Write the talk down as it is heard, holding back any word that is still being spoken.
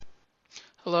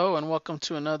Hello and welcome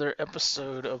to another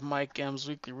episode of Mike M's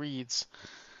Weekly Reads.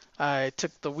 I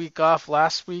took the week off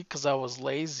last week because I was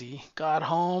lazy. Got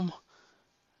home,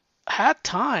 had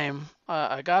time.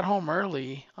 I got home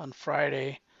early on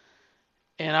Friday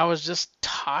and I was just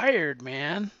tired,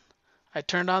 man. I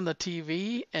turned on the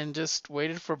TV and just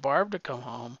waited for Barb to come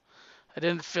home. I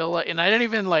didn't feel like, and I didn't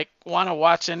even like want to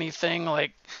watch anything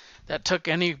like that took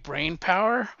any brain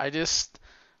power. I just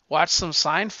watched some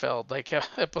Seinfeld, like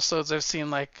episodes I've seen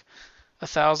like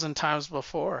 1,000 times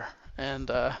before, and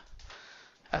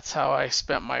that's how I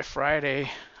spent my Friday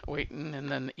waiting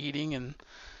and then eating. And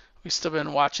we still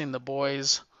been watching The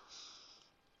Boys,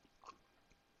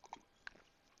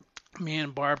 me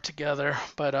and Barb together.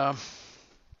 But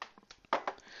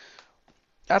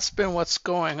that's been what's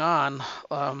going on.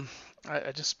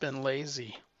 I just been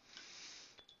lazy.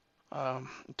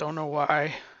 Don't know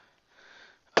why,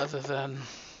 other than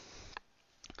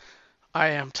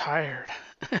I am tired.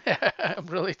 I'm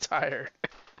really tired.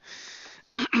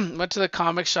 Went to the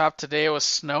comic shop today. It was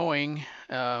snowing.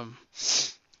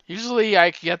 Usually I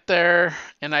get there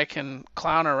and I can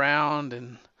clown around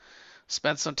and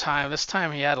spent some time. This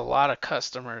time he had a lot of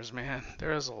customers, man.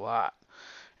 There was a lot.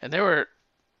 And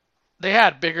they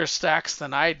had bigger stacks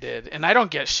than I did. And I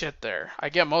don't get shit there. I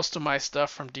get most of my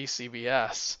stuff from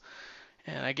DCBS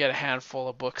and I get a handful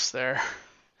of books there.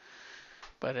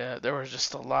 But there was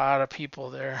just a lot of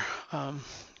people there.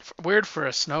 Weird for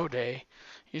a snow day.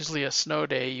 Usually a snow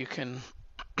day you can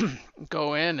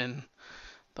go in and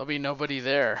there'll be nobody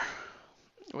there,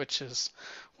 which is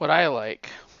what I like.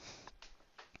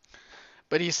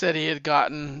 But he said he had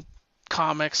gotten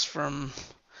comics from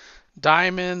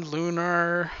Diamond,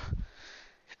 Lunar,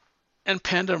 and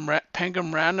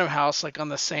Penguin Random House like on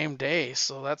the same day.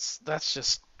 So that's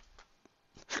just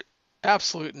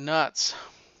absolute nuts.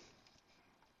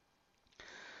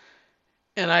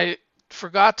 And I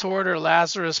forgot to order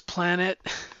Lazarus Planet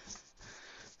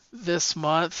this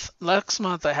month. Next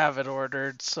month I have it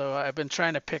ordered, so I've been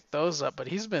trying to pick those up, but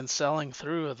he's been selling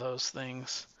through those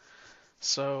things.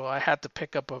 So I had to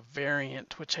pick up a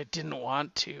variant, which I didn't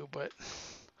want to, but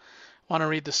want to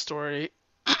read the story.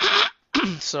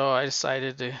 So I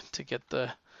decided to get the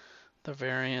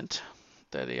variant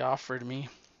that he offered me.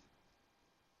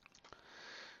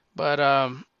 But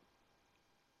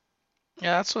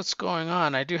yeah, that's what's going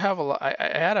on. I do have a lot.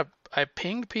 I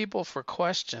pinged people for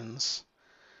questions,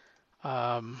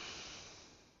 um,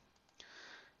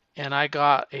 and I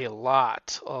got a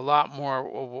lot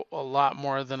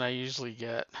more than I usually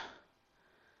get.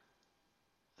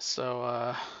 So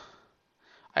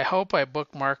I hope I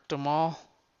bookmarked them all.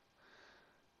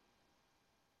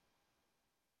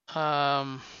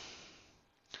 Um,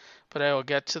 but I will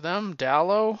get to them.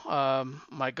 Dallo,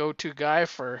 my go-to guy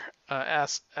for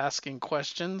asking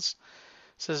questions,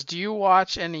 says, "Do you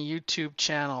watch any YouTube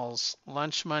channels?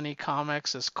 Lunch Money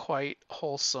Comics is quite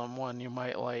wholesome one you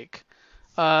might like."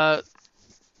 Uh,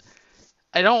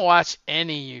 I don't watch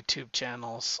any YouTube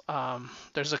channels.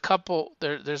 There's a couple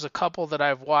that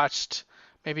I've watched,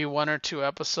 maybe one or two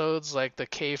episodes, like the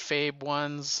kayfabe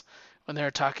ones when they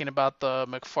were talking about the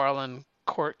McFarlane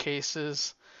court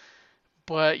cases.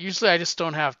 But usually I just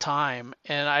don't have time,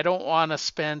 and I don't want to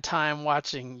spend time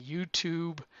watching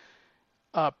YouTube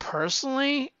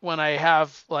personally when I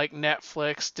have like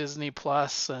Netflix, Disney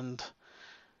Plus, and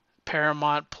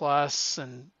Paramount Plus,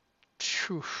 and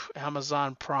phew,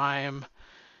 Amazon Prime,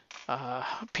 uh,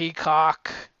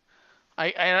 Peacock.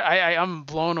 I'm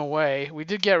blown away. We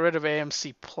did get rid of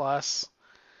AMC Plus,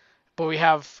 but we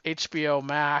have HBO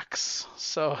Max,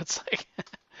 so it's like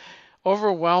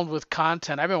overwhelmed with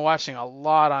content. I've been watching a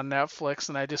lot on Netflix,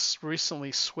 and I just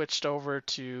recently switched over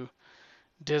to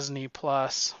Disney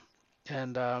Plus,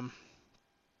 and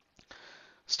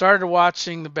started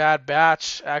watching The Bad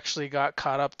Batch. Actually, got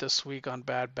caught up this week on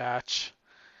Bad Batch,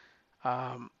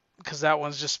 because that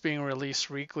one's just being released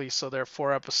weekly, so they're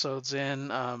 4 episodes in.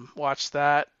 Watched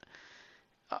that.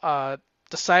 Uh,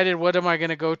 Decided what am I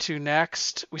going to go to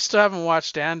next. We still haven't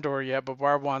watched Andor yet, but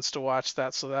Barb wants to watch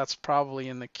that, so that's probably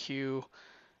in the queue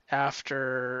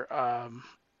after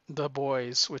The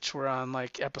Boys, which we're on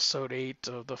like episode 8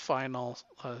 of the final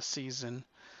season.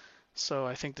 So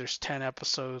I think there's 10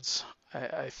 episodes,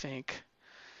 I think.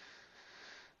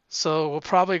 So we'll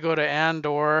probably go to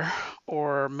Andor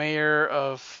or Mayor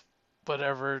of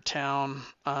whatever town,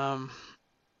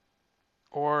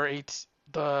 or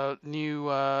the new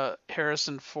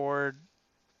Harrison Ford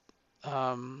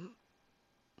um,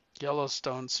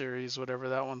 Yellowstone series, whatever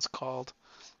that one's called.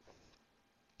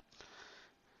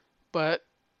 But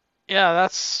yeah,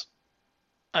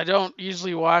 I don't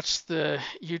usually watch the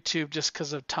YouTube just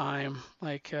because of time.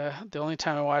 Like the only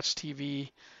time I watch TV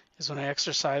is when I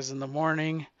exercise in the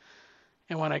morning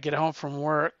and when I get home from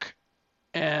work.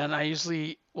 And I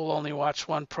usually will only watch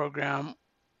one program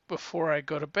before I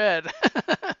go to bed.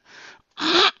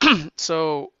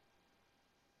 So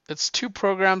it's two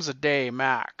programs a day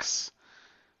max.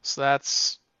 So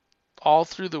that's all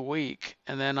through the week.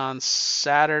 And then on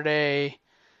Saturday,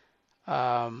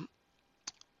 um,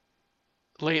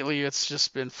 lately it's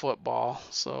just been football.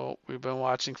 So we've been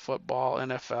watching football,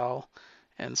 NFL,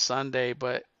 and Sunday.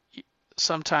 But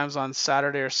sometimes on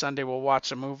Saturday or Sunday, we'll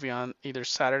watch a movie on either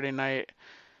Saturday night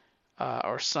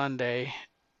or Sunday,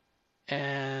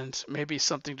 and maybe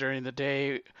something during the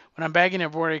day. When I'm bagging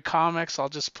and boarding comics, I'll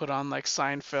just put on like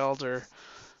Seinfeld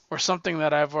or something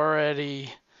that I've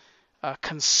already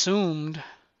consumed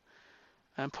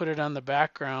and put it on the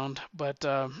background. But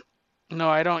no,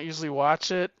 I don't usually watch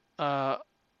it. I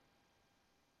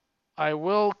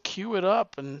will queue it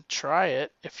up and try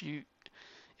it. If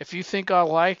you think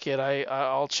I'll like it,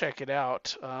 I'll check it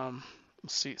out.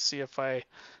 See if I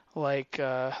like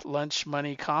Lunch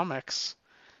Money Comics.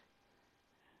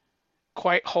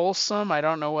 Quite wholesome. I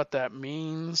don't know what that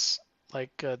means.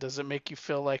 Like, does it make you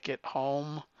feel like at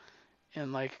home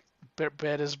and like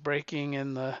bed is breaking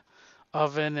in the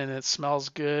oven and it smells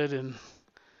good and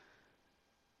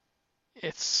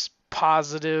it's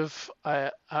positive?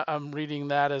 I'm reading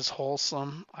that as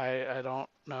wholesome. I don't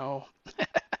know.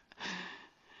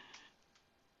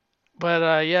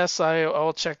 But yes,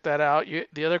 I'll check that out.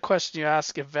 The other question you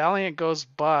ask, if Valiant goes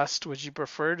bust, would you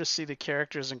prefer to see the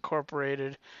characters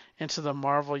incorporated into the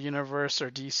Marvel Universe or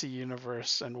DC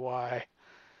Universe, and why?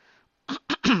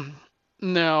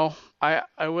 No, I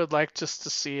would like just to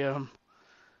see him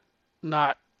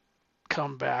not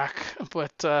come back.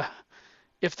 But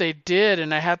if they did,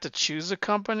 and I had to choose a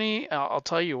company, I'll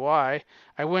tell you why.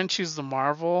 I wouldn't choose the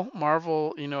Marvel.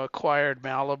 Marvel, acquired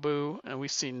Malibu, and we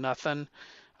see nothing.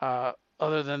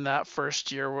 Other than that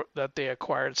first year that they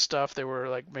acquired stuff, they were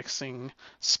like mixing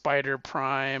Spider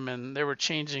Prime and they were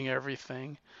changing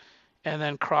everything. And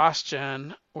then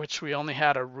CrossGen, which we only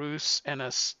had a Roos and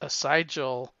a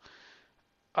Sigil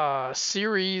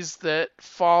series that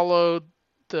followed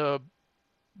the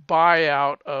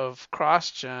buyout of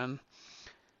CrossGen,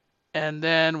 and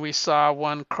then we saw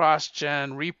one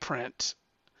CrossGen reprint.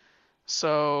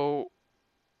 So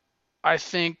I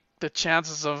think the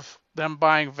chances of them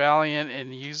buying Valiant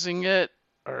and using it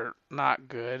are not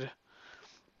good.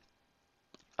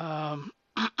 Um,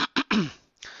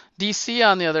 DC,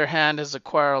 on the other hand, has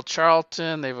acquired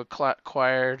Charlton. They've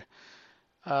acquired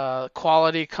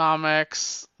Quality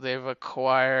Comics. They've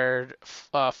acquired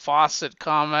Fawcett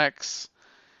Comics.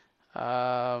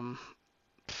 Um,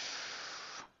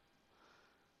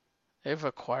 they've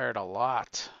acquired a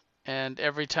lot. And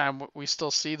every time we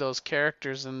still see those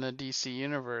characters in the DC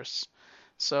universe.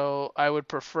 So I would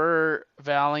prefer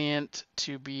Valiant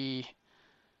to be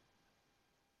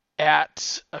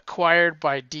acquired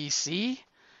by DC,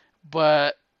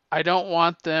 but I don't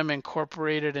want them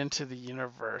incorporated into the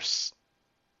universe.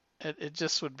 It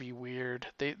just would be weird.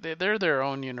 They're their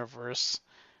own universe,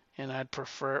 and I'd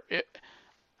prefer it.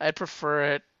 I'd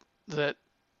prefer it that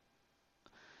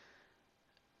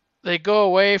they go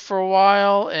away for a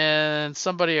while and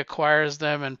somebody acquires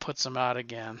them and puts them out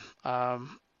again.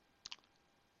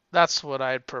 That's what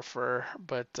I'd prefer.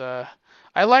 But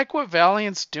I like what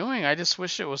Valiant's doing. I just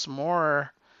wish it was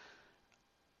more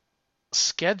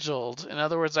scheduled. In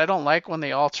other words, I don't like when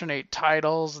they alternate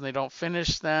titles and they don't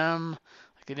finish them.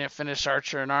 Like they didn't finish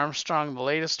Archer and Armstrong, the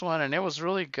latest one, and it was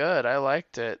really good. I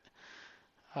liked it.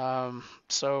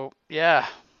 So yeah,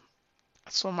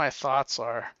 that's what my thoughts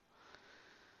are.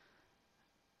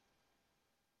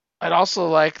 I'd also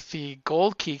like the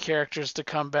Gold Key characters to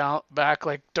come back.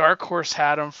 Like Dark Horse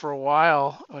had them for a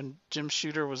while when Jim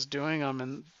Shooter was doing them,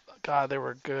 and God, they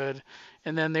were good.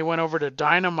 And then they went over to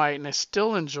Dynamite, and I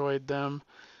still enjoyed them.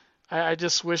 I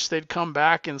just wish they'd come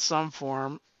back in some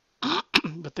form,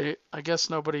 but I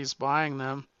guess nobody's buying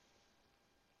them.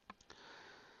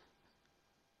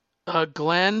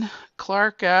 Glenn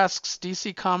Clark asks,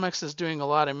 DC Comics is doing a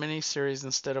lot of miniseries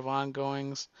instead of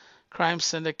ongoings. Crime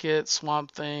Syndicate,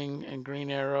 Swamp Thing, and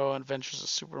Green Arrow, Adventures of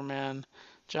Superman.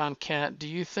 John Kent, do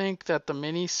you think that the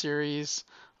miniseries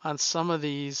on some of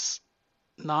these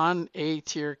non-A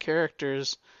tier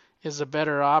characters is a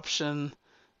better option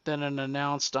than an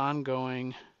announced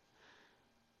ongoing?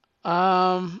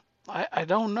 I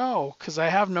don't know because I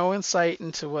have no insight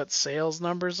into what sales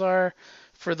numbers are.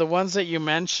 For the ones that you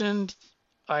mentioned,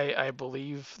 I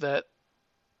believe that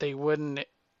they wouldn't.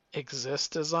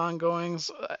 exist as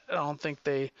ongoings. I don't think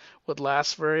they would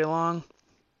last very long.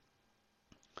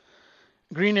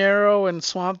 Green Arrow and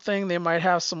Swamp Thing, they might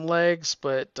have some legs,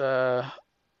 but I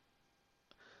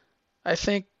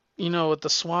think with the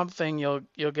Swamp Thing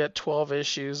you'll get 12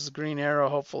 issues. Green Arrow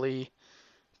hopefully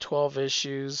 12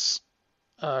 issues.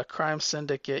 Crime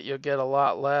Syndicate you'll get a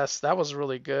lot less. That was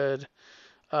really good.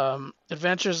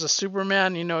 Adventures of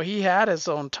Superman, he had his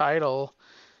own title,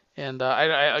 and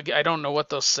I don't know what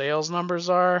those sales numbers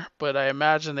are, but I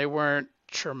imagine they weren't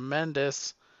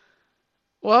tremendous.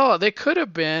 Well, they could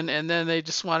have been, and then they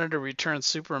just wanted to return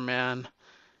Superman,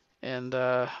 and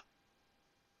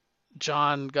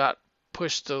John got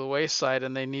pushed to the wayside,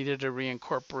 and they needed to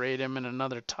reincorporate him in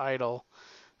another title.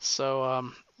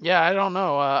 So yeah, I don't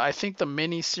know. I think the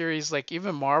mini series, like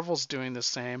even Marvel's doing the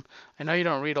same. I know you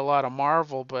don't read a lot of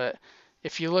Marvel, but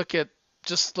if you look at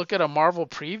a Marvel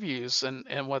previews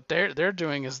and what they're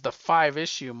doing is the 5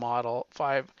 issue model,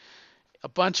 a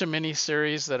bunch of mini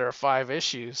series that are 5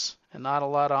 issues and not a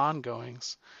lot of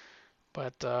ongoings.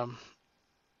 But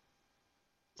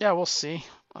yeah, we'll see.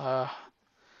 I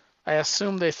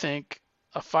assume they think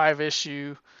a 5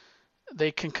 issue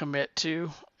they can commit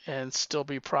to and still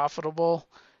be profitable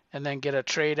and then get a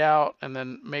trade out and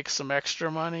then make some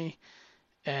extra money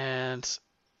and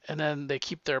then they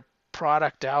keep their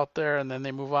product out there and then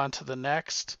they move on to the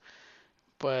next.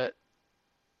 But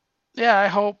yeah, I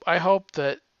hope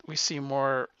that we see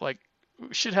more. Like,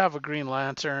 we should have a Green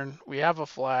Lantern, we have a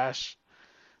Flash,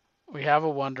 we have a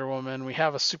Wonder Woman, we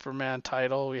have a Superman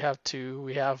title, we have two,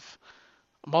 we have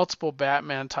multiple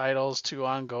Batman titles, two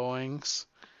ongoings.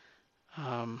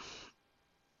 Um,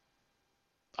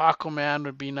 Aquaman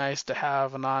would be nice to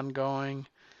have an ongoing.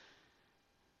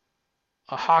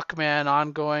 A Hawkman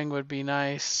ongoing would be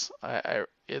nice.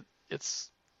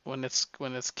 It's when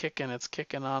it's kicking, it's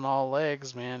kicking on all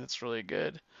legs, man. It's really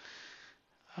good.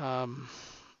 Um,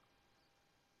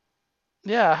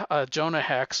 yeah, Jonah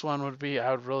Hex one would be.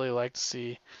 I would really like to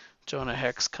see Jonah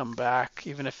Hex come back,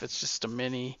 even if it's just a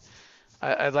mini.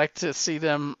 I'd like to see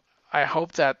them. I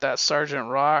hope that Sergeant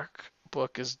Rock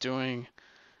book is doing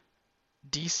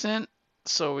decent,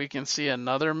 so we can see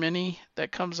another mini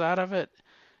that comes out of it.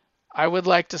 I would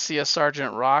like to see a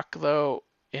Sergeant Rock though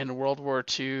in World War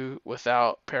II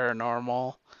without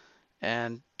paranormal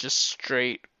and just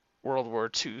straight World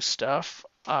War II stuff.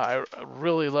 I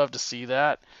really love to see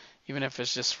that, even if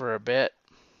it's just for a bit.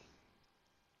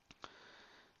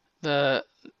 The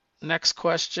next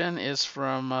question is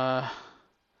from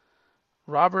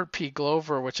Robert P.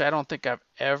 Glover, which I don't think I've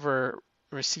ever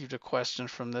received a question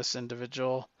from this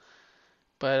individual.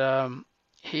 But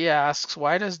he asks,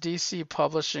 why does DC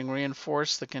Publishing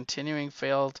reinforce the continuing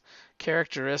failed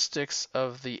characteristics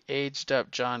of the aged up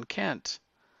John Kent?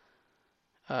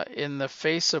 In the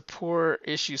face of poor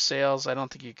issue sales, I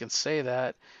don't think you can say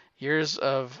that. Years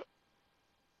of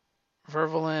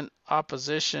virulent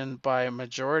opposition by a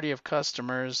majority of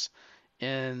customers,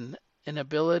 in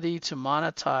inability to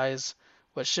monetize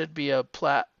what should be a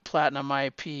platinum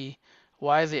IP,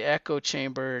 why the echo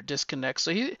chamber disconnects.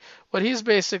 So what he's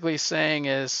basically saying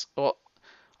is, well,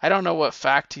 I don't know what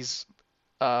fact he's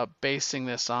basing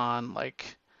this on,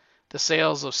 like the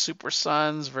sales of Super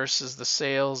Sons versus the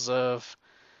sales of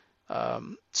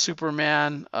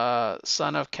Superman,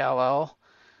 Son of Kal-El.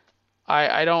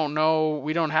 I don't know.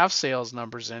 We don't have sales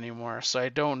numbers anymore, so I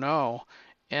don't know.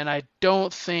 And I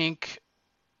don't think,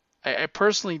 I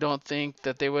personally don't think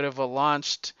that they would have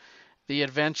launched the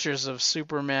Adventures of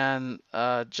Superman,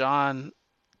 John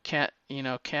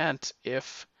Kent,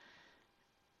 if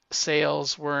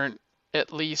sales weren't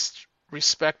at least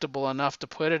respectable enough to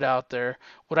put it out there.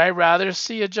 Would I rather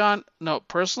see a John? No,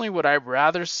 personally, would I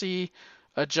rather see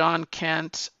a John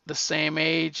Kent the same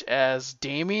age as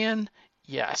Damian?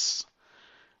 Yes.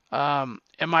 Am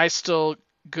I still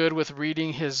good with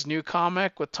reading his new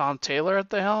comic with Tom Taylor at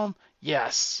the helm?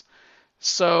 Yes.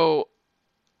 So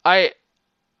I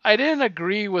I didn't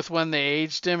agree with when they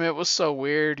aged him. It was so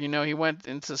weird. He went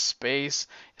into space.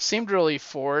 It seemed really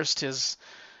forced. His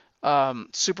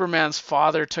Superman's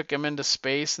father took him into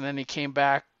space, and then he came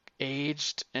back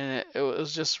aged, and it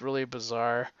was just really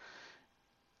bizarre.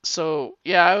 So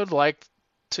yeah, I would like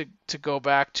to go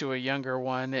back to a younger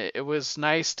one. It was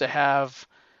nice to have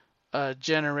a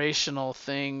generational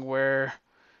thing where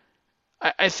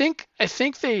I think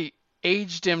they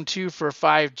aged him too for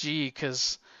 5G,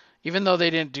 because even though they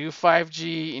didn't do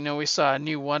 5G, we saw a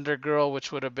new Wonder Girl,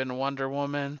 which would have been Wonder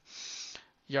Woman,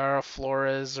 Yara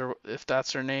Flores, or if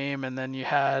that's her name, and then you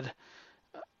had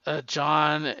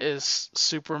John is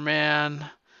Superman.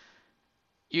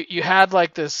 You had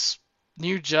like this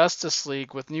new Justice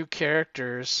League with new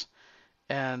characters,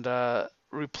 and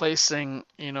replacing,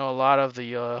 a lot of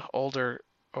the older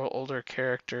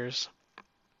characters.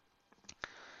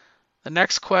 The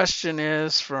next question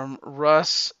is from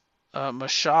Russ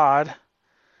Mashad,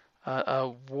 a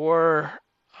war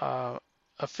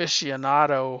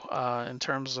aficionado in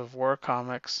terms of war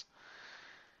comics.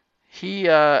 He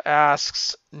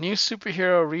asks, new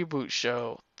superhero reboot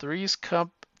show, Three's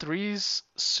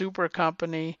Super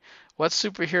Company. What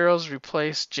superheroes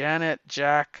replace Janet,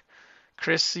 Jack,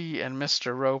 Chrissy, and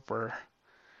Mr. Roper?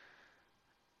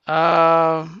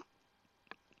 Um,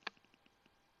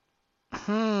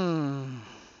 hmm.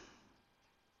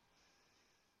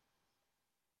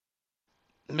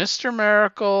 Mr.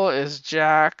 Miracle is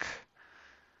Jack.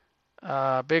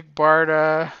 Big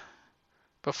Barda,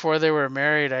 before they were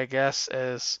married, I guess,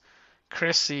 is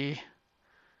Chrissy.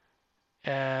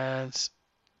 And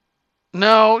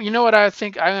no, you know what I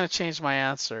think? I'm going to change my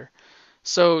answer.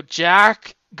 So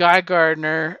Jack, Guy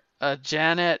Gardner,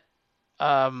 Janet,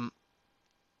 um,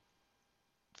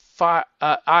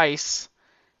 Ice,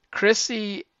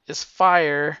 Chrissy is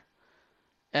Fire,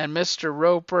 and Mr.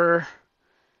 Roper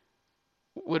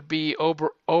would be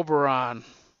Oberon.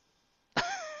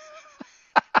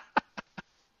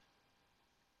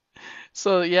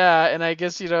 So yeah, and I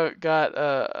guess got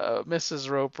Mrs.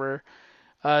 Roper.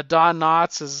 Don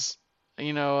Knotts is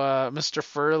Mr.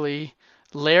 Furley.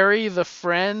 Larry the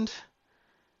friend.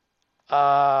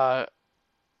 Uh,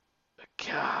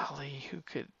 Golly, who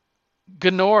could?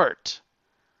 Gnort.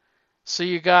 So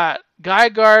you got Guy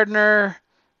Gardner,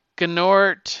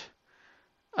 Gnort,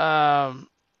 um,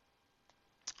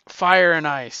 Fire and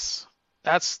Ice.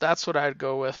 That's what I'd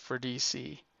go with for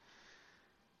DC.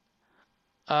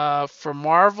 For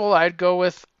Marvel, I'd go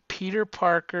with Peter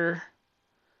Parker,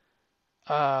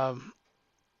 um,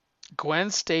 Gwen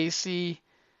Stacy,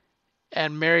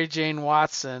 and Mary Jane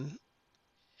Watson,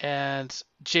 and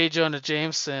J. Jonah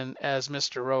Jameson as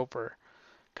Mr. Roper.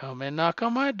 Come and knock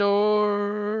on my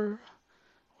door.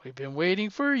 We've been waiting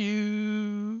for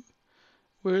you.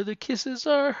 Where the kisses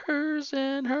are hers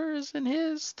and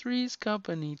his, Three's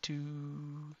Company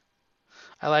too.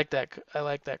 I like that. I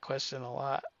like that question a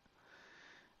lot.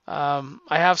 I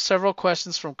have several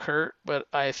questions from Kurt, but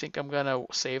I think I'm gonna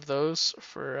save those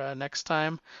for next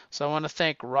time. So I want to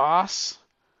thank Ross.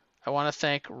 I want to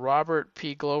thank Robert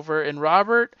P. Glover. And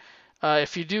Robert,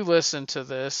 if you do listen to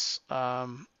this,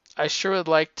 I sure would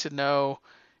like to know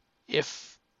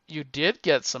if you did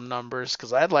get some numbers,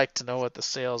 because I'd like to know what the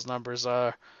sales numbers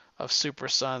are of Super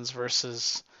Sons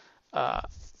versus, uh,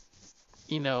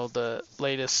 the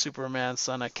latest Superman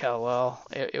Son of Kal-El.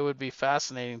 It would be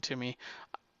fascinating to me.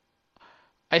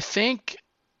 I think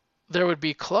there would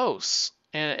be close,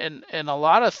 and a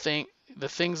lot of the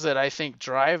things that I think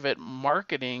drive it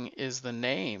marketing is the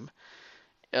name.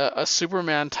 A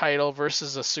Superman title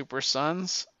versus a Super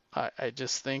Sons, I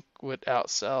just think would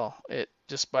outsell it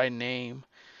just by name.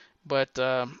 But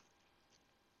I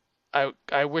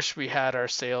wish we had our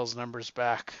sales numbers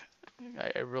back.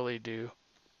 I really do.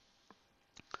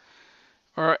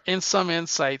 Or in some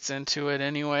insights into it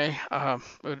anyway.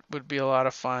 Would be a lot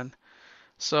of fun.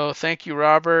 So thank you,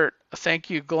 Robert.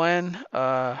 Thank you, Glenn.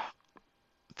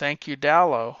 Thank you,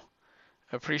 Dallo.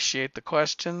 Appreciate the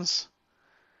questions.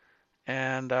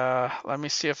 And let me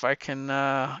see if I can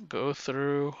go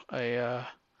through a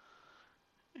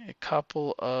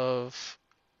couple of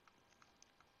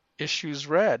issues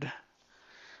read.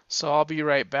 So I'll be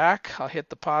right back. I'll hit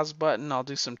the pause button, I'll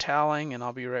do some tallying, and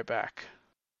I'll be right back.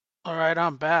 All right,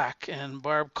 I'm back, and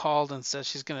Barb called and said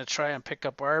she's going to try and pick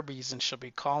up Arby's, and she'll be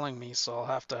calling me, so I'll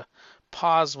have to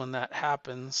pause when that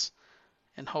happens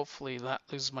and hopefully not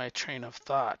lose my train of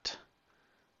thought.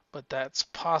 But that's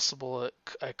possible.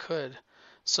 I could.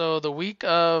 So the week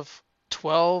of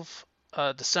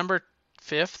December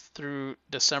 5th through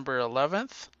December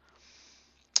 11th,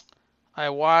 I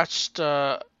watched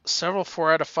several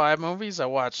 4 out of 5 movies. I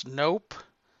watched Nope,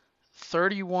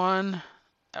 31.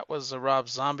 That was a Rob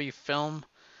Zombie film.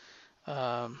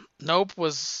 Nope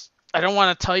was. I don't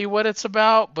want to tell you what it's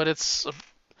about, but it's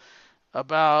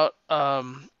about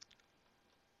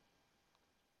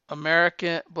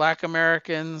Black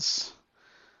Americans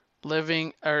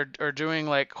living or doing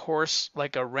like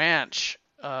a ranch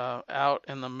out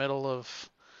in the middle of.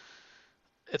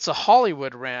 It's a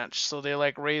Hollywood ranch, so they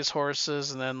like raise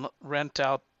horses and then rent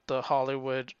out the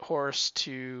Hollywood horse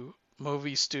to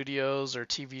movie studios or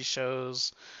TV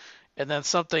shows, and then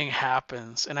something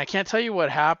happens, and I can't tell you what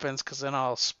happens because then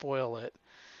I'll spoil it.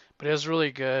 But it was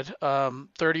really good.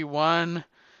 31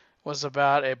 was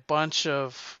about a bunch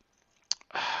of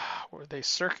were they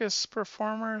circus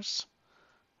performers?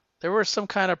 There were some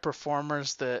kind of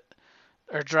performers that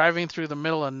are driving through the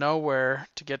middle of nowhere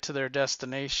to get to their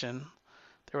destination.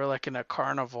 They were like in a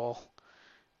carnival,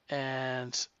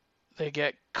 and they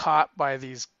get caught by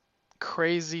these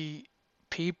crazy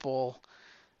people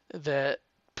that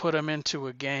put them into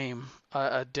a game,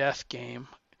 a death game.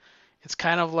 It's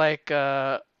kind of like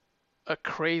a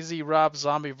crazy Rob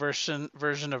Zombie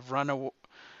version of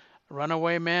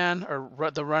Runaway Man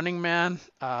or The Running Man.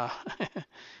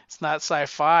 It's not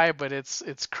sci-fi, but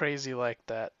it's crazy like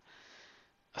that.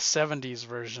 A 70s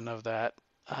version of that,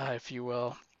 if you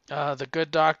will. The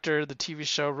Good Doctor, the TV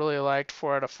show, really liked.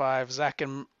 4 out of 5. Zack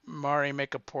and Mari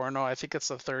Make a Porno. I think it's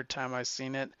the third time I've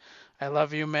seen it. I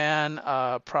Love You Man.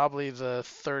 Probably the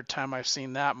third time I've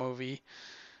seen that movie.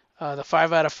 The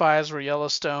 5 out of 5s were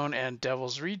Yellowstone and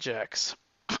Devil's Rejects.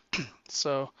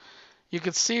 So you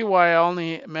could see why I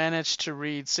only managed to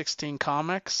read 16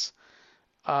 comics.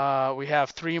 We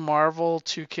have 3 Marvel,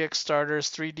 2 Kickstarters,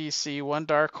 3 DC, 1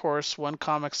 Dark Horse, 1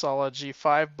 Comixology,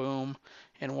 5 Boom,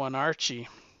 and 1 Archie.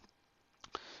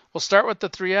 We'll start with the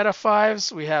 3 out of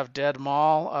 5s. We have Dead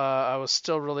Mall. I was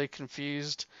still really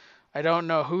confused. I don't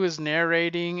know who is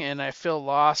narrating, and I feel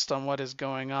lost on what is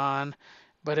going on,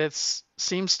 but it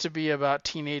seems to be about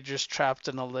teenagers trapped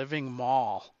in a living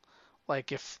mall.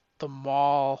 Like if the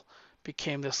mall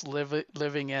became this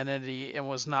living entity and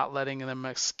was not letting them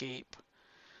escape.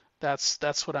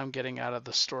 That's what I'm getting out of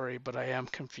the story, but I am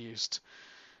confused.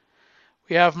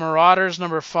 We have Marauders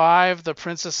number 5. The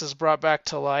princess is brought back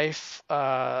to life,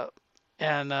 and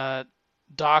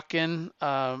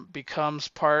Daken becomes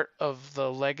part of the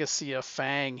legacy of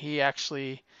Fang. He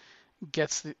actually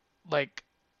gets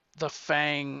the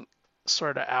Fang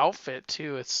sort of outfit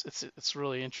too. It's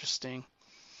really interesting.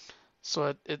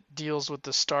 So it deals with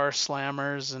the Star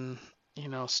Slammers and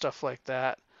stuff like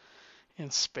that in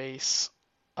space.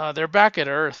 They're back at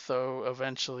Earth though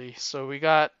eventually. So we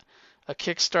got a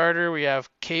Kickstarter. We have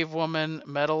Cave Woman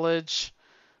Metallage.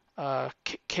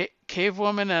 Cave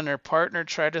Woman and her partner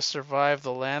try to survive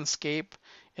the landscape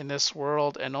in this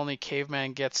world, and only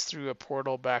Caveman gets through a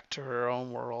portal back to her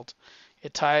own world.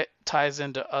 It ties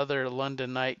into other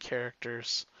London Night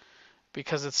characters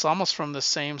because it's almost from the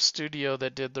same studio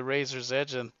that did the Razor's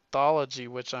Edge anthology,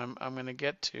 which I'm going to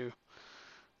get to.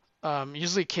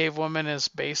 Usually Cave Woman is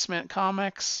Basement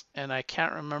Comics, and I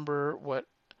can't remember what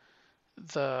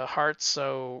the Heart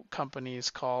Sew company is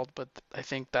called, but I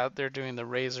think that they're doing the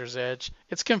Razor's Edge.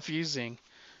 It's confusing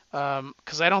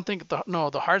because I don't think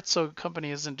the Heart Sew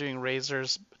company isn't doing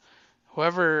Razors.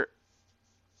 Whoever,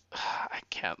 I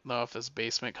can't know if it's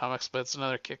Basement Comics, but it's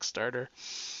another Kickstarter.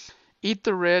 Eat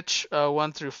the Rich,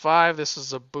 1 through 5. This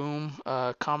is a Boom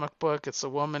comic book. It's a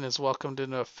woman is welcomed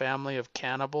into a family of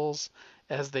cannibals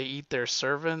as they eat their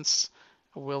servants,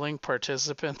 willing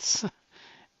participants.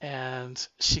 And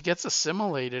she gets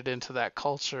assimilated into that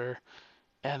culture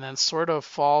and then sort of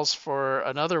falls for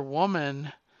another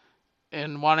woman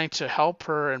in wanting to help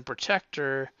her and protect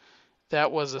her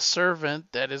that was a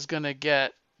servant that is going to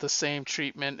get the same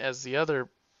treatment as the other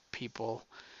people.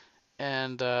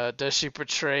 And does she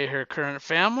betray her current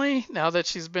family now that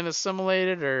she's been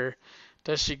assimilated, or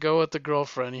does she go with the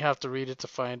girlfriend? You have to read it to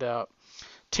find out.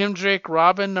 Tim Drake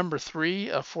Robin number 3,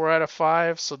 a 4 out of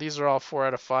 5. So these are all 4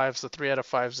 out of 5s. The 3 out of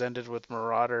 5s ended with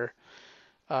Marauder.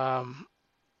 Robin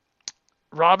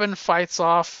fights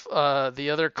off the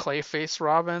other Clayface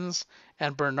Robins,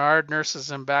 and Bernard nurses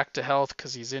him back to health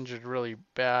because he's injured really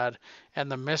bad.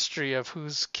 And the mystery of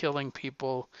who's killing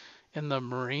people in the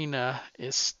marina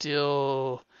is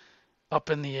still up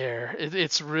in the air.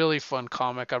 It's really fun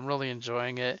comic. I'm really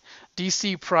enjoying it.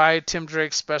 DC Pride, Tim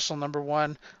Drake special number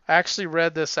 1. I actually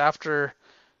read this after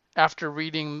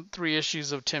reading 3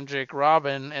 issues of Tim Drake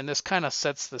Robin, and this kind of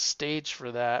sets the stage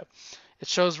for that. It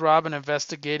shows Robin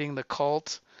investigating the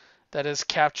cult that is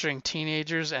capturing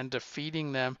teenagers and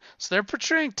defeating them. So they're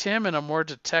portraying Tim in a more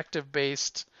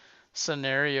detective-based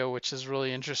scenario, which is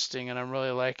really interesting, and I'm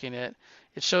really liking it.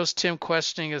 It shows Tim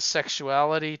questioning his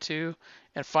sexuality too,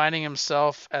 and finding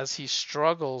himself as he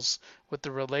struggles with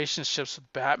the relationships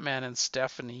with Batman and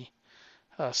Stephanie.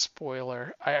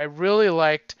 Spoiler. I really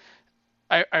liked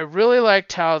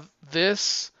how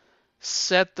this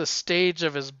set the stage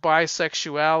of his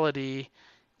bisexuality,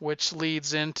 which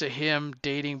leads into him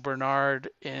dating Bernard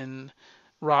in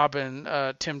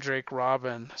Robin, Tim Drake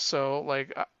Robin. So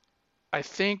I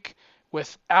think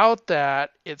without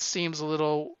that, it seems a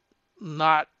little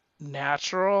not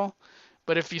natural.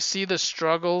 But if you see the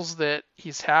struggles that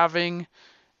he's having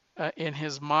in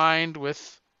his mind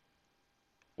with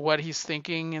what he's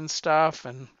thinking and stuff,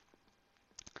 and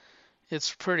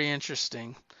it's pretty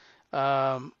interesting.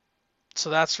 So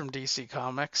that's from DC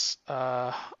Comics.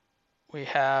 We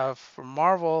have from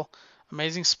Marvel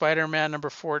Amazing Spider-Man number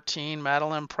 14,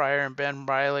 Madeline Pryor and Ben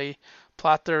Reilly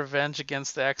plot their revenge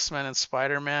against the X-Men and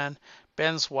Spider-Man.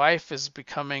 Ben's wife is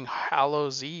becoming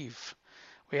Hallows Eve.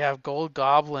 We have Gold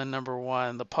Goblin number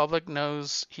 1. The public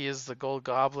knows he is the Gold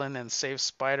Goblin and saves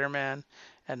Spider-Man,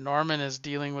 and Norman is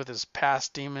dealing with his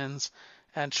past demons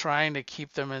and trying to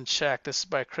keep them in check. This is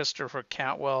by Christopher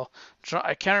Cantwell.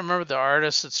 I can't remember the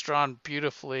artist. It's drawn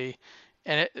beautifully,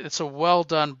 and it's a well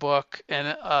done book,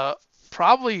 and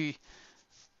probably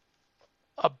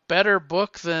a better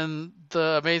book than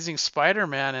the Amazing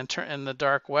Spider-Man in the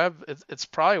Dark Web. It's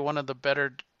probably one of the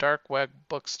better Dark Web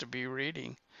books to be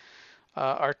reading,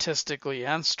 artistically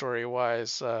and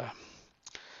story-wise.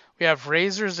 We have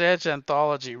Razor's Edge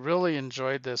Anthology. Really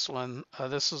enjoyed this one.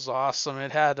 This was awesome.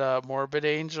 It had Morbid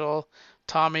Angel,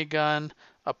 Tommy Gun,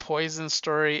 A Poison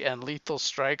Story, and Lethal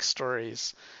Strike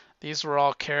stories. These were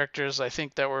all characters I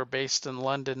think that were based in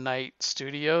London Night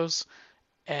Studios,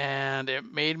 and it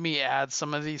made me add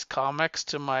some of these comics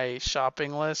to my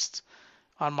shopping list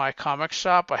on my comic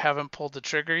shop. I haven't pulled the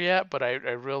trigger yet, but I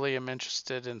really am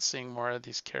interested in seeing more of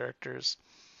these characters.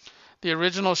 The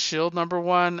original Shield number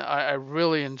 1, I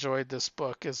really enjoyed this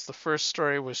book, as the first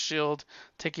story was Shield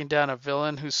taking down a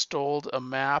villain who stole a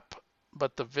map,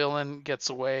 but the villain gets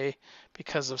away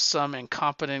because of some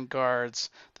incompetent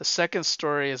guards. The second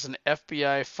story is an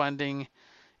FBI funding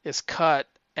is cut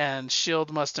and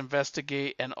Shield must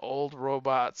investigate an old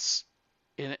robots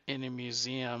in a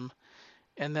museum.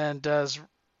 And then does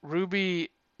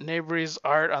Ruby Nabry's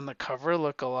art on the cover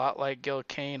look a lot like Gil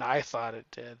Kane? I thought it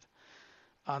did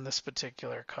on this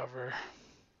particular cover.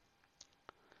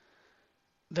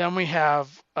 Then we have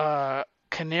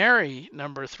Canary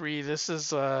number 3. This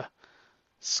is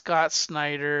Scott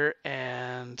Snyder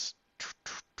and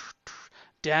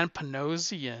Dan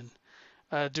Panosian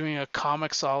doing a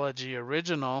Comixology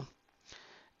original.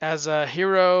 As a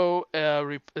hero,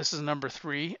 this is number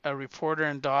 3, a reporter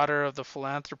and daughter of the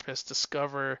philanthropist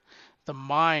discover the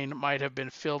mine might have been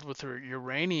filled with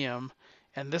uranium,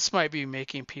 and this might be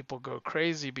making people go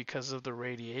crazy because of the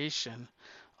radiation.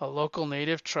 A local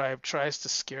native tribe tries to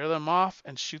scare them off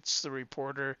and shoots the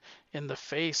reporter in the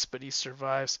face, but he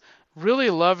survives.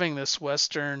 Really loving this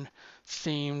Western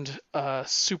themed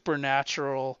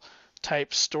supernatural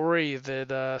type story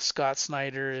that Scott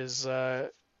Snyder is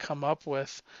come up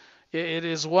with. It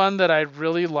is one that I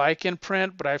really like in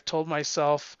print, but I've told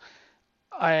myself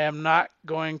I am not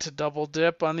going to double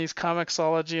dip on these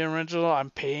Comixology original. I'm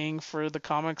paying for the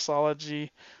Comixology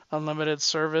unlimited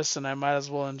service, and I might as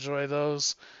well enjoy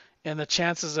those. And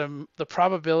the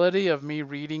probability of me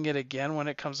reading it again when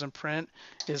it comes in print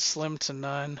is slim to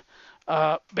none,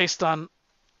 based on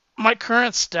my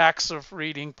current stacks of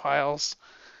reading piles.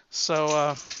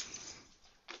 So,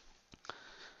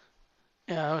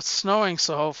 yeah, it's snowing,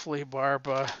 so hopefully Barb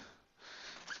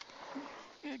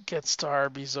gets to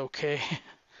Arby's okay.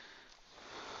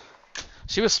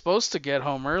 She was supposed to get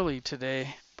home early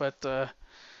today, but that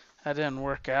didn't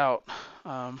work out.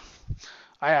 I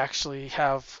actually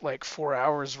have like 4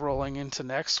 hours rolling into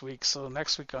next week, so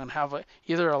next week I'm gonna have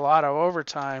either a lot of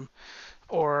overtime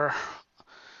or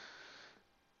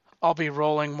I'll be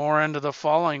rolling more into the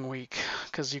following week,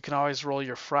 because you can always roll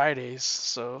your Fridays.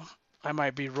 So I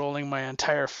might be rolling my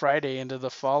entire Friday into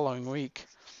the following week.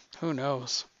 Who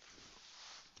knows?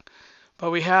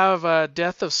 But we have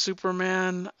Death of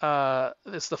Superman.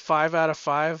 It's the 5 out of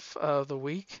 5 of the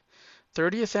week.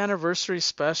 30th anniversary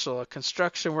special. A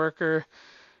construction worker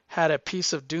had a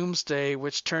piece of Doomsday,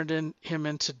 which turned him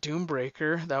into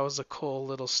Doombreaker. That was a cool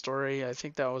little story. I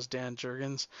think that was Dan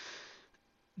Jurgens.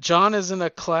 John is in a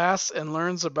class and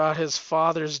learns about his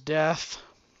father's death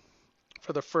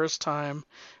for the first time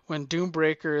when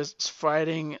Doombreaker is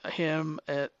fighting him.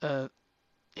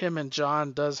 Him and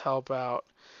John does help out.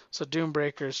 So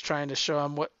Doombreaker is trying to show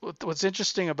him what's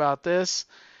interesting about this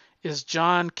is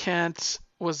John Kent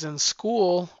was in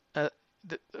school.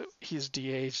 He's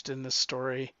de-aged in this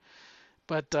story,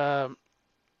 but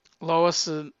Lois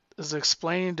is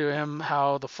explaining to him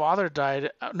how the father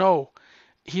died. No,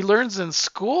 he learns in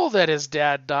school that his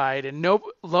dad died, and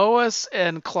Lois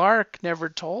and Clark never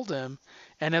told him.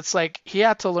 And it's like he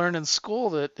had to learn in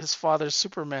school that his father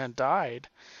Superman died.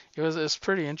 It was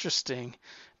pretty interesting.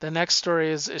 The next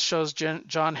story it shows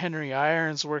John Henry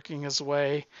Irons working his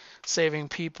way, saving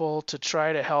people to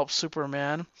try to help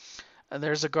Superman. And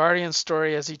there's a Guardian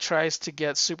story as he tries to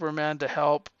get Superman to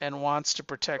help and wants to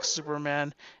protect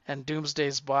Superman and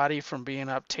Doomsday's body from being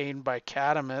obtained by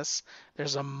Cadmus.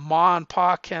 There's a Ma and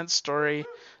Pa Kent story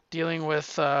dealing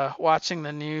with watching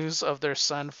the news of their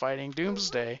son fighting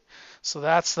Doomsday. So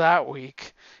that's that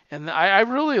week. And I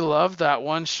really love that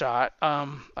one shot.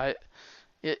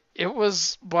 It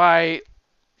was by,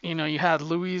 you had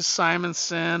Louise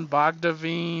Simonson,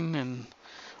 Bogdavine, and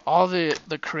all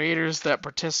the creators that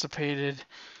participated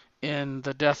in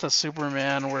the Death of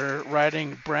Superman were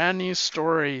writing brand new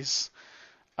stories.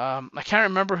 I can't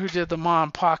remember who did the Ma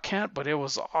and Pa Kent, but it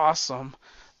was awesome.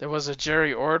 There was a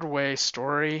Jerry Ordway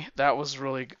story that was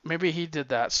really maybe he did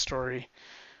that story,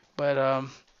 but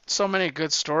so many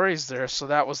good stories there. So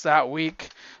that was that week.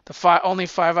 Only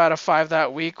 5 out of 5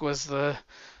 that week was the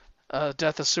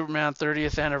Death of Superman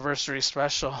 30th anniversary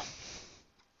special.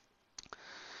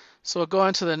 So we'll go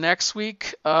into the next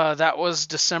week. That was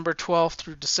December 12th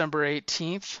through December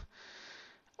 18th.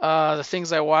 The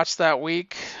things I watched that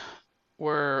week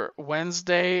were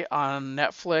Wednesday on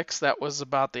Netflix. That was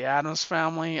about the Addams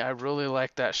family. I really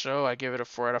liked that show. I gave it a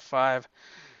 4 out of 5.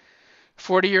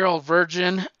 40-Year-Old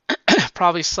Virgin.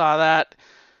 Probably saw that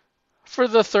for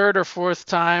the third or fourth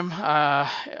time.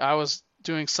 I was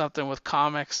doing something with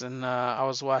comics and I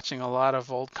was watching a lot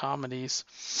of old comedies.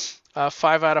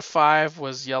 5 out of 5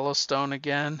 was Yellowstone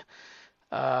again.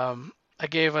 I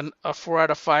gave a 4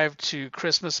 out of 5 to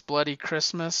Christmas Bloody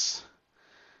Christmas,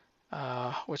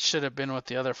 which should have been with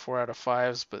the other 4 out of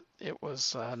 5s, but it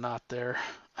was not there.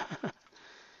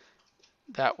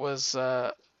 That was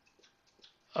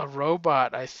a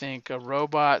robot, I think, a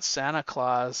robot Santa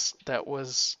Claus it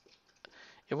was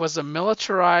a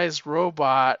militarized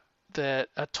robot that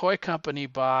a toy company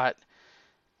bought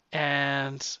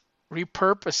and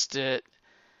repurposed it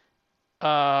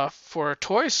for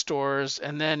toy stores,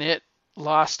 and then it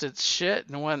lost its shit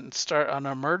and went and started on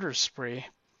a murder spree.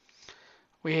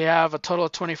 We have a total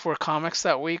of 24 comics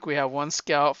that week. We have 1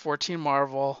 Scout, 14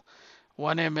 Marvel,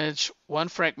 1 Image, 1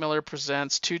 Frank Miller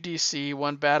Presents, 2 DC,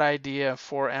 1 Bad Idea,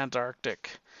 4 Antarctic.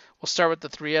 We'll start with the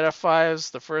 3 out of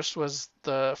 5s. The first was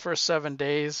the first 7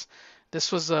 days.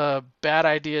 This was a Bad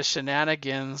Idea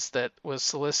Shenanigans that was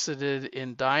solicited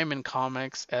in Diamond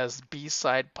Comics as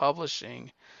B-Side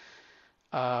Publishing,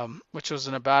 which was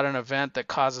about an event that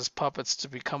causes puppets to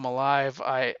become alive.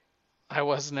 I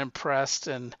wasn't impressed,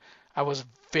 and I was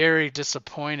very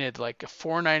disappointed. Like a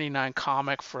 $4.99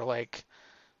 comic for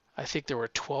I think there were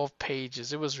 12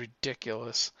 pages. It was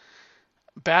ridiculous.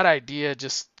 Bad Idea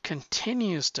just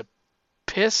continues to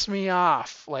piss me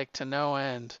off to no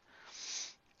end.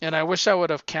 And I wish I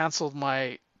would have canceled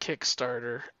my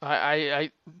Kickstarter.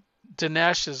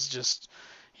 Dinesh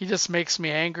he just makes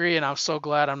me angry, and I'm so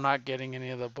glad I'm not getting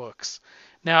any of the books.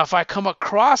 Now, if I come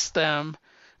across them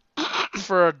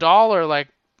for $1 like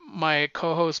my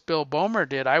co-host Bill Bomer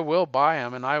did, I will buy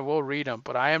them and I will read them,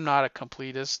 but I am not a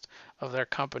completist of their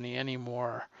company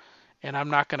anymore. And I'm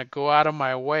not going to go out of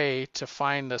my way to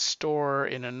find the store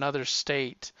in another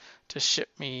state to ship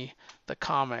me the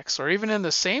comics, or even in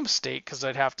the same state, because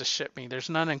they'd have to ship me. There's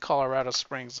none in Colorado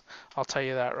Springs, I'll tell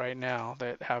you that right now,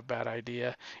 that have Bad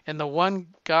Idea. And the one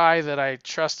guy that I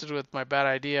trusted with my Bad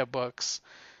Idea books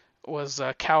was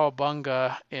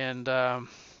Cowabunga in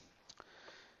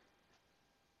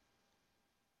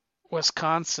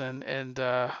Wisconsin, and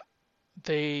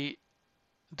they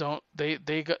don't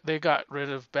they got rid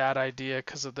of Bad Idea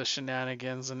because of the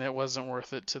shenanigans, and it wasn't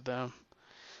worth it to them.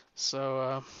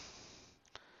 So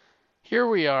here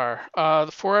we are.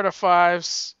 The 4 out of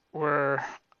 5s were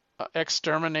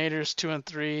Exterminators 2 and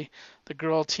 3. The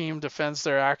girl team defends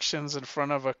their actions in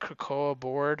front of a Krakoa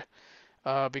board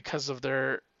because of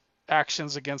their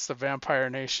actions against the Vampire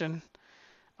Nation.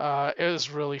 It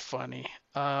was really funny.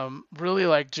 Really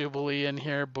like Jubilee in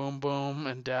here, Boom Boom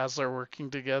and Dazzler working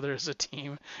together as a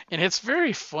team, and it's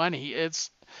very funny.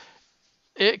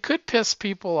 It could piss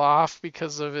people off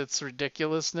because of its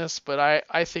ridiculousness, but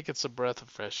I think it's a breath of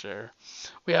fresh air.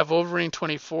 We have Wolverine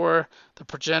 24. The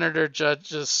progenitor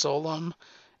judges Solem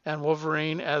and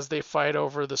Wolverine as they fight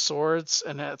over the swords,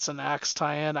 and it's an Axe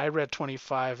tie-in. I read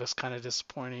 25. It's kind of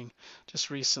disappointing just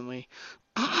recently.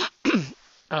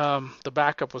 The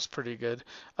backup was pretty good.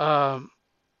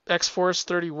 X-Force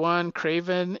 31,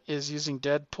 Kraven is using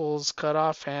Deadpool's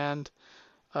cut-off hand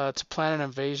to plan an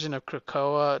invasion of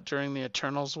Krakoa during the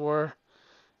Eternals War.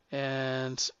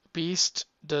 And Beast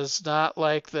does not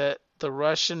like that the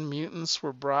Russian mutants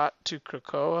were brought to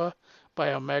Krakoa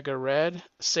by Omega Red.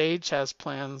 Sage has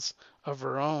plans of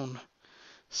her own.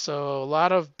 So a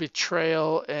lot of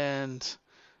betrayal and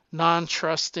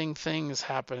non-trusting things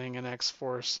happening in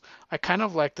X-Force. I kind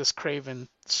of like this Kraven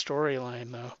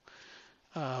storyline, though.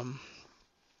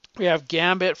 We have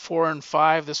Gambit 4 and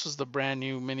 5. This was the brand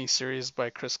new miniseries by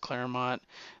Chris Claremont.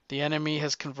 The enemy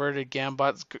has converted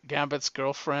Gambit's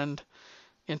girlfriend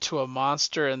into a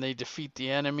monster, and they defeat the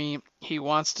enemy. He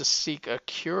wants to seek a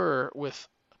cure with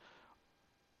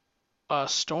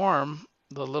Storm,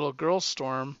 the little girl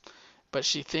Storm, but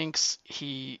she thinks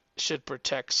he should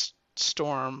protect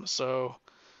Storm. So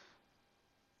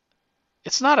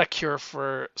it's not a cure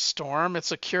for Storm,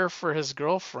 it's a cure for his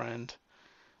girlfriend,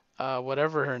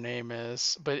 whatever her name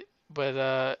is. But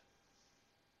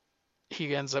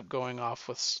he ends up going off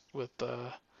with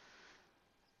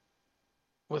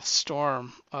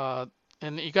Storm.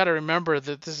 And you got to remember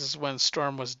that this is when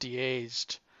Storm was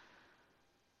de-aged.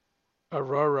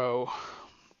 Aurora.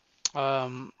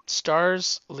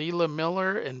 Stars Leela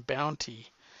Miller and Bounty.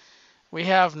 We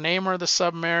have Namor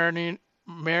the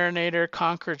Submarinator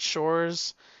Conquered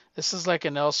Shores. This is like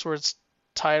an Elseworlds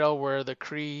title where the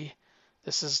Kree,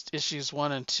 this is issues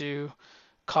 1 and 2,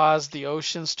 caused the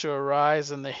oceans to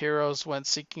arise and the heroes went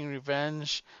seeking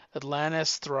revenge.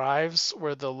 Atlantis thrives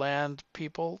where the land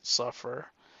people suffer.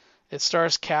 It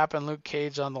stars Cap and Luke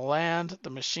Cage on the land. The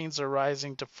machines are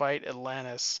rising to fight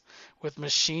Atlantis with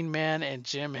Machine Man and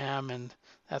Jim Hammond.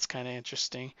 That's kind of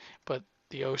interesting. But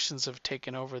the oceans have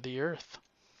taken over the Earth.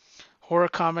 Horror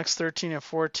Comics 13 and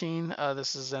 14.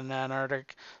 This is an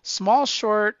Antarctic. Small,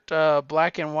 short,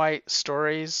 black and white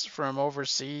stories from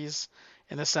overseas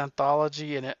in this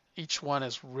anthology, and each one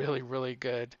is really, really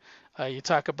good. You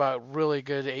talk about really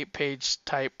good 8-page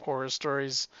type horror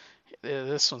stories.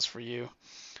 This one's for you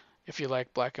if you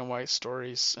like black and white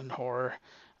stories and horror.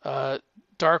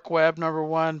 Dark Web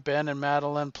 #1, Ben and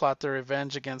Madeline plot their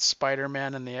revenge against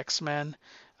Spider-Man and the X-Men.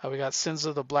 We got Sins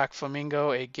of the Black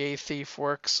Flamingo. A gay thief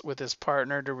works with his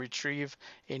partner to retrieve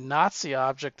a Nazi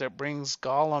object that brings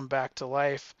Gollum back to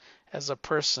life as a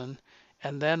person,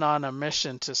 and then on a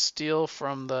mission to steal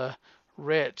from the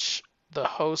rich. The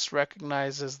host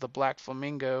recognizes the Black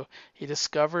Flamingo. He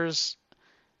discovers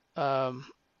an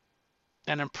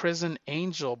imprisoned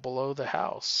angel below the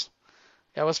house.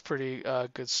 That was pretty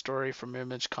good story from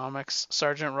Image Comics.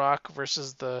 Sergeant Rock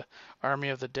versus the Army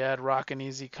of the Dead. Rock and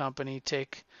Easy Company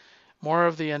take on more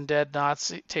of the undead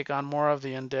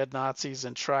Nazis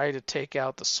and try to take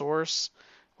out the source,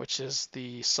 which is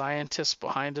the scientist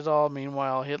behind it all.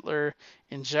 Meanwhile, Hitler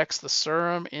injects the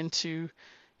serum into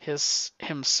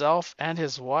himself and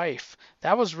his wife.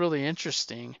 That was really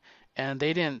interesting, and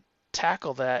they didn't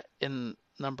tackle that in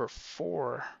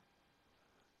 #4.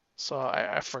 So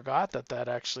I forgot that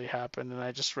actually happened, and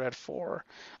I just read 4.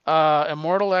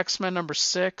 Immortal X-Men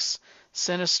 #6.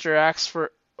 Sinister asks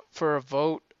for a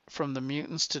vote from the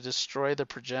mutants to destroy the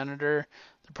Progenitor.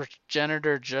 The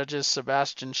Progenitor judges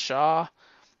Sebastian Shaw,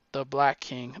 the Black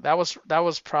King. That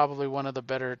was probably one of the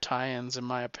better tie-ins in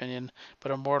my opinion,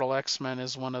 but Immortal X-Men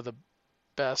is one of the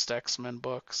best X-Men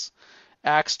books.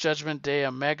 Axe Judgment Day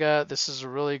Omega. This is a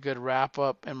really good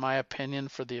wrap-up in my opinion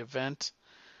for the event.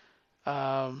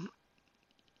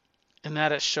 In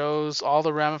that it shows all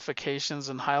the ramifications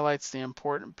and highlights the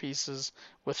important pieces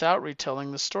without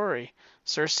retelling the story.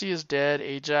 Circe is dead,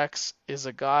 Ajax is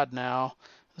a god now,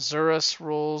 Zurus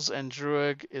rules, and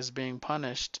Druig is being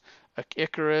punished.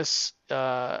 Icarus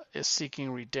is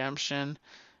seeking redemption.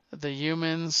 The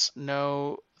humans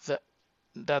know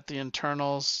that the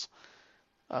Eternals,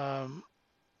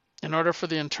 in order for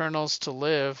the Eternals to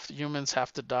live, humans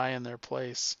have to die in their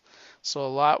place. So a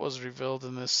lot was revealed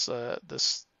in this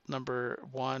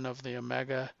 #1 of the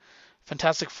Omega.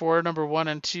 Fantastic Four #1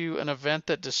 and 2, an event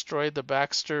that destroyed the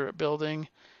Baxter building,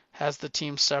 has the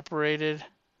team separated.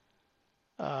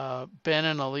 Ben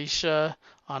and Alicia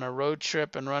on a road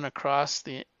trip and run across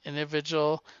the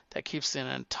individual that keeps an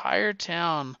entire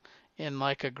town in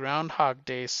like a Groundhog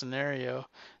Day scenario.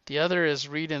 The other is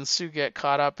Reed and Sue get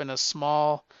caught up in a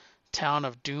small town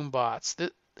of Doombots.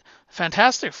 The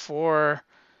Fantastic Four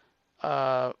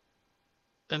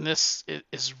and this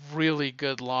is really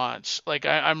good launch. Like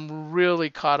I'm really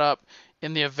caught up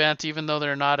in the event, even though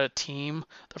they're not a team.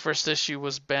 The first issue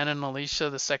was Ben and Alicia.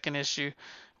 The second issue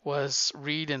was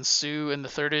Reed and Sue, and the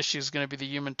third issue is going to be the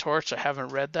Human Torch. I haven't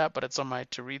read that, but it's on my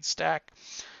to-read stack.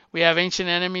 We have Ancient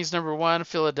Enemies #1.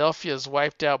 Philadelphia is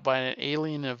wiped out by an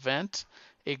alien event.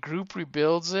 A group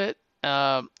rebuilds it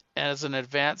as an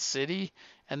advanced city,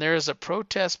 and there is a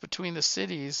protest between the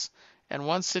cities, and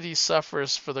one city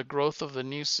suffers for the growth of the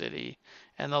new city,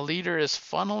 and the leader is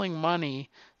funneling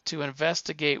money to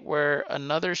investigate where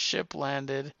another ship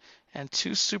landed, and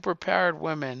 2 superpowered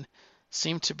women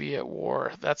seem to be at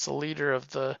war. That's the leader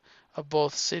of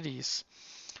both cities.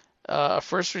 A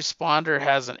first responder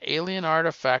has an alien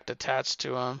artifact attached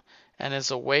to him and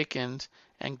is awakened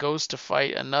and goes to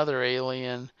fight another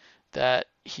alien that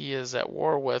he is at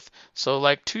war with. So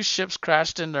like 2 ships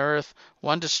crashed into Earth,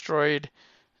 one destroyed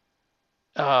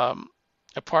a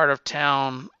part of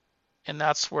town, and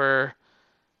that's where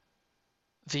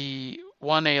the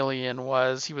one alien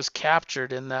was. He was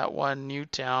captured in that one new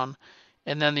town,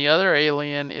 and then the other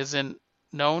alien is in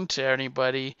known to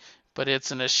anybody, but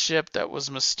it's in a ship that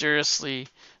was mysteriously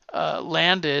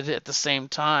landed at the same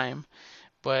time.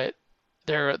 But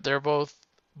they're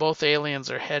both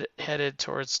aliens are headed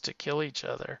towards to kill each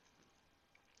other.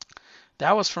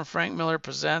 That was from Frank Miller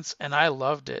Presents, and I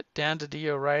loved it. Dan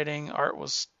DiDio writing, art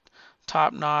was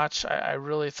top notch. I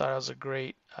really thought it was a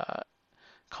great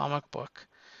comic book.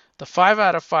 The 5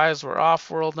 out of 5s were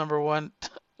Off-World number one,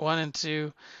 1 and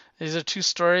 2. These are two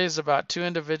stories about two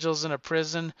individuals in a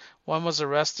prison. One was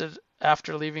arrested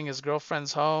after leaving his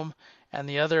girlfriend's home, and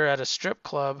the other at a strip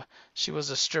club. She was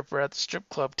a stripper at the strip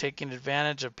club taking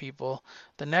advantage of people.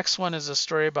 The next one is a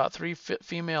story about three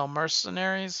female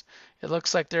mercenaries. It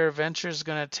looks like their adventure is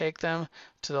going to take them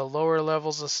to the lower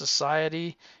levels of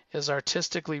society.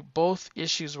 Both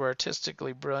issues were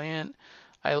artistically brilliant.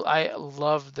 I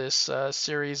loved this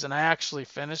series, and I actually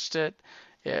finished it.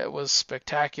 It was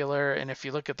spectacular, and if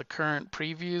you look at the current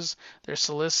previews, they're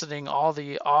soliciting all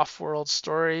the off-world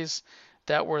stories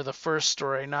that were the first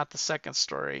story, not the second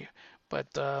story. But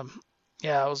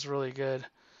yeah, it was really good.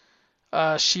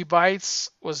 She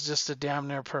Bites was just a damn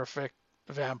near perfect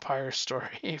vampire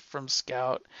story from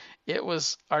Scout. It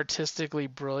was artistically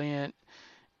brilliant.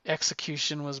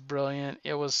 Execution was brilliant.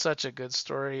 It was such a good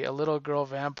story. A little girl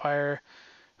vampire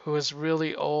who is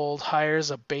really old hires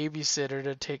a babysitter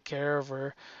to take care of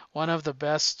her. One of the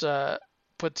best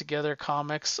put together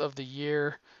comics of the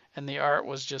year, and the art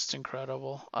was just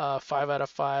incredible. 5 out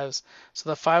of 5s. So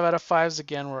the 5 out of 5s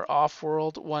again were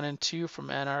Off-World 1 and 2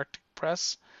 from Anarctic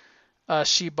Press,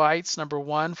 She Bites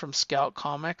 #1 from Scout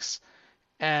Comics,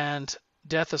 and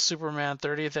Death of Superman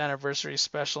 30th Anniversary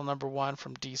Special #1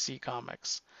 from DC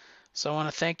Comics. So I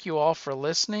want to thank you all for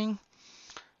listening.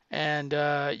 And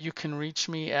you can reach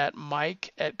me at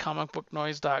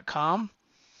mike@comicbooknoise.com,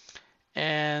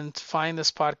 and find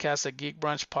this podcast at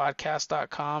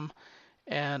geekbrunchpodcast.com,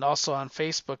 and also on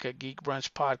Facebook at Geek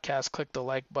Brunch Podcast. Click the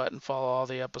like button, follow all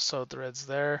the episode threads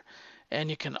there, and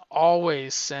you can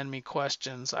always send me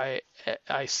questions. I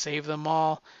save them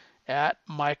all at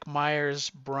Mike Myers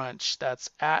Brunch. That's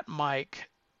at Mike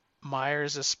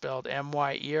Myers is spelled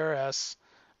Myers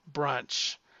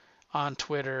Brunch on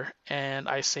Twitter, and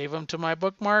I save them to my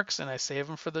bookmarks and I save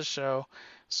them for the show.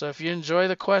 So if you enjoy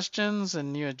the questions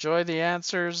and you enjoy the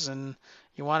answers and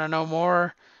you want to know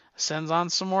more, send on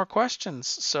some more questions.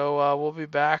 So we'll be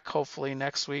back hopefully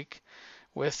next week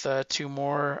with 2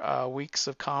 more weeks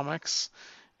of comics,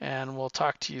 and we'll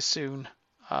talk to you soon.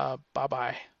 Bye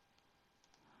bye.